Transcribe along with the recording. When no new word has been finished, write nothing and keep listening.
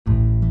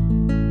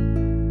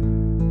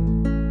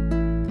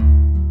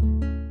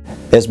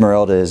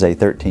Esmeralda is a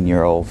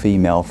 13-year-old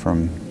female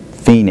from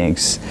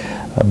Phoenix,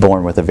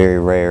 born with a very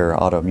rare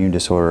autoimmune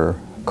disorder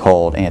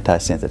called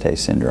Antisynthetase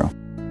Syndrome.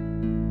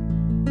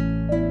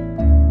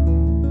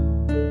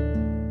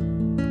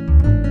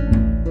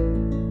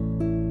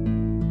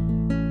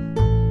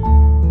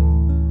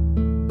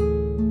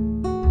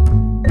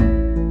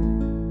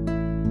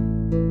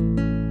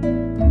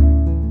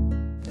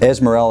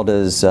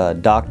 Esmeralda's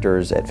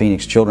doctors at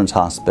Phoenix Children's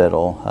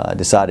Hospital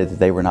decided that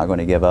they were not going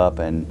to give up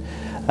and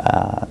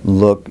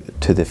look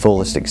to the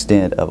fullest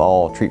extent of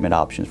all treatment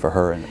options for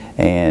her,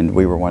 and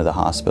we were one of the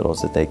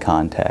hospitals that they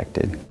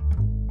contacted.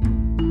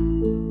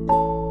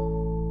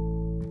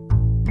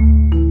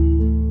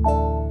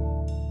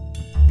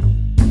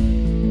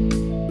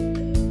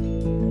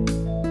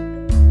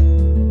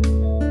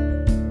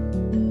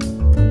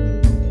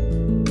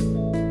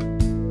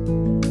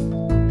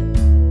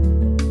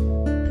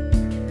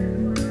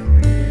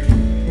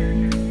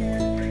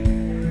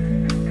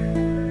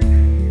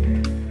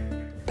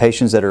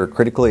 Patients that are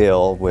critically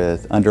ill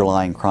with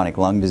underlying chronic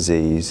lung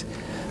disease,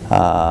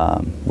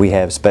 we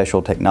have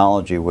special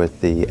technology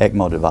with the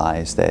ECMO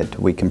device that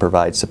we can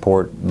provide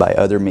support by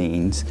other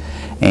means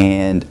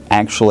and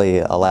actually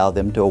allow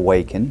them to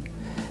awaken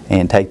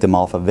and take them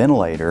off a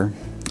ventilator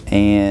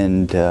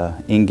and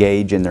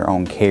engage in their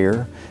own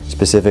care,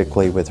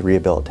 specifically with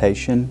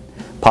rehabilitation,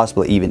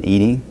 possibly even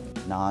eating,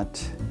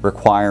 not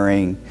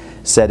requiring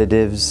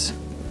sedatives,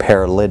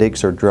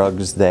 paralytics, or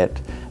drugs that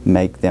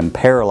make them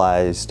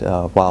paralyzed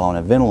while on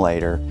a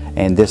ventilator,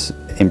 and this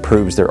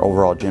improves their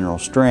overall general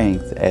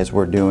strength as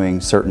we're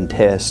doing certain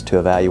tests to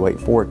evaluate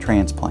for a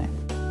transplant.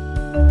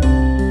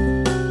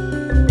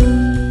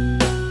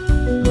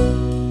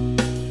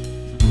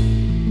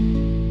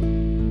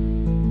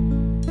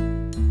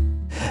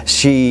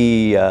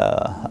 She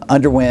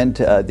underwent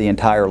the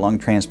entire lung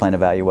transplant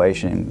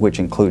evaluation, which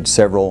includes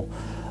several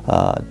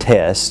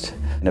tests,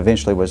 and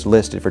eventually was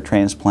listed for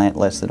transplant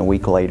less than a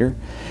week later,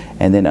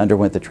 and then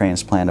underwent the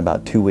transplant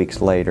about 2 weeks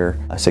later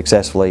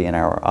successfully in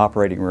our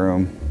operating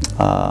room.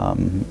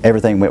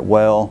 Everything went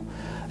well.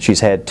 She's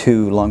had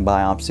 2 lung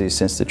biopsies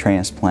since the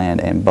transplant,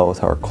 and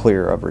both are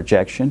clear of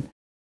rejection.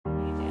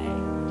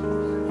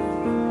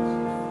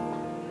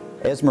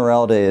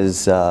 Esmeralda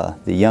is the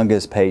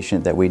youngest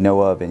patient that we know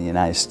of in the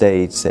United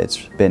States that's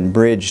been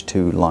bridged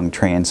to lung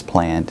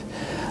transplant,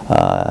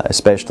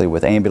 especially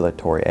with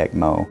ambulatory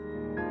ECMO.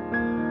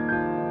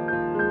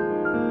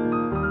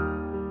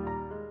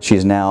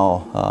 She's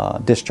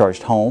now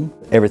discharged home.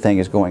 Everything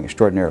is going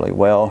extraordinarily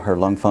well. Her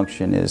lung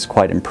function is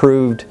quite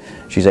improved.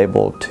 She's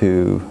able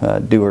to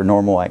do her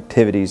normal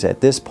activities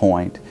at this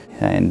point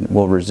and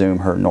will resume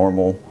her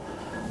normal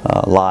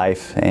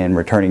life and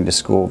returning to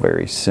school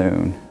very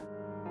soon.